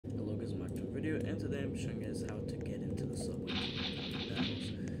video, and today I'm showing you guys how to get into the subway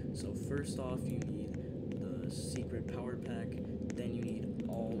battles. So first off, you need the secret power pack, then you need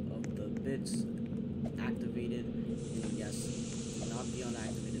all of the bits activated, and yes, not the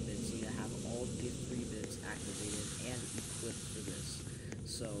unactivated bits, you need to have all the 3 bits activated and equipped for this.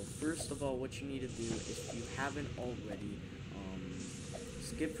 So first of all, what you need to do, if you haven't already,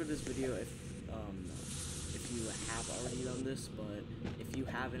 skip for this video if you have already done this, but if you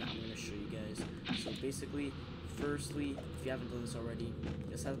haven't, I'm going to show you guys. So basically, firstly, if you haven't done this already,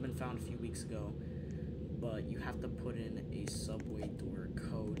 this has been found a few weeks ago, but you have to put in a subway door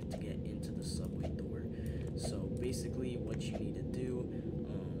code to get into the subway door. So basically, what you need to do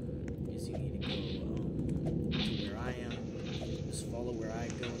is you need to go to where I am, just follow where I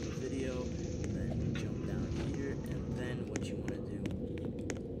go in the video, then jump down here, and then what you want to do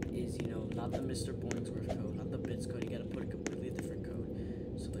is, not the Mr. Boingsworth code, not the bits code, you gotta put a completely different code.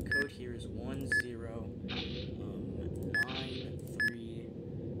 So the code here is 10222103212.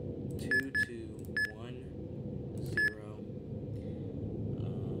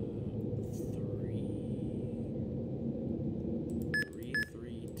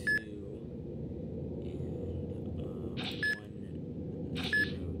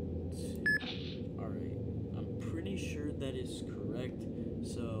 Alright, I'm pretty sure that is correct.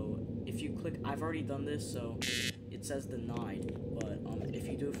 So if you click, I've already done this, so it says denied, but if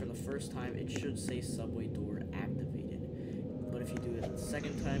you do it for the first time, it should say subway door activated, but if you do it the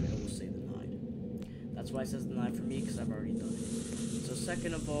second time, it will say denied. That's why it says denied for me, because I've already done it. So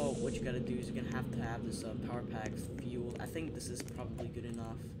second of all, what you gotta do is you're gonna have to have this power pack fueled. I think this is probably good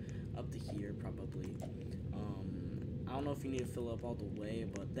enough up to here, probably. I don't know if you need to fill up all the way,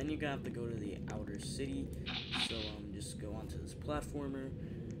 but then you're gonna have to go to the outer city. So just go onto this platformer,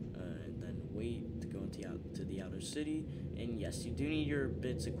 and then wait to go into the outer city. And yes, you do need your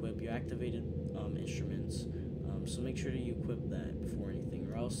bits equipped, your activated instruments. So make sure that you equip that before anything,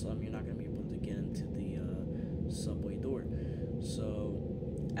 or else you're not gonna be able to get into the subway door. So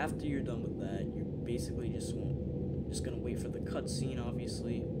after you're done with that, you're basically just gonna wait for the cutscene,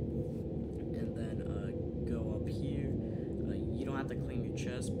 obviously, and then go up here. You don't have to claim your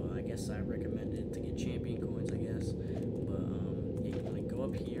chest, but I guess I recommend it to get champion coins, I guess. But yeah, you want to go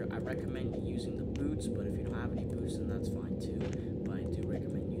up here. I recommend using the boots, but if you don't have any boots, then that's fine too. But I do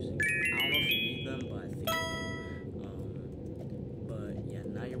recommend using them. I don't know if you need them, but I think you do. But yeah,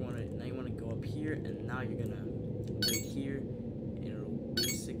 now you want to go up here, and now you're gonna wait here, and it'll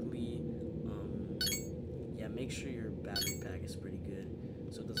basically yeah, make sure your battery pack is pretty good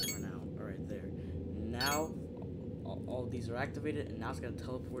so it doesn't run out. All right, there. Now all of these are activated, and now it's going to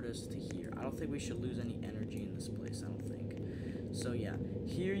teleport us to here. I don't think we should lose any energy in this place, I don't think. So yeah,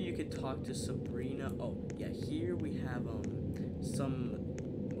 here you could talk to Sabrina. Oh yeah, here we have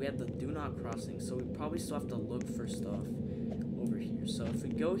we have the do not crossing, so we probably still have to look for stuff over here. So if we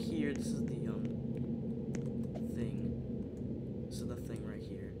go here, this is the thing. This is the thing right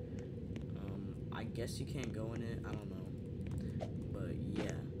here. I guess you can't go in it, I don't know, but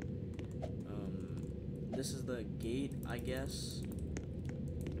yeah. This is the gate, I guess,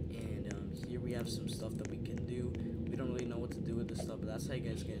 and here we have some stuff that we can do. We don't really know what to do with this stuff, but that's how you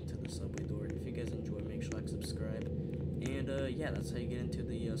guys get into the subway door. If you guys enjoy, make sure to like, subscribe, and yeah, that's how you get into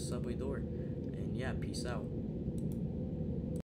the subway door. And yeah, peace out.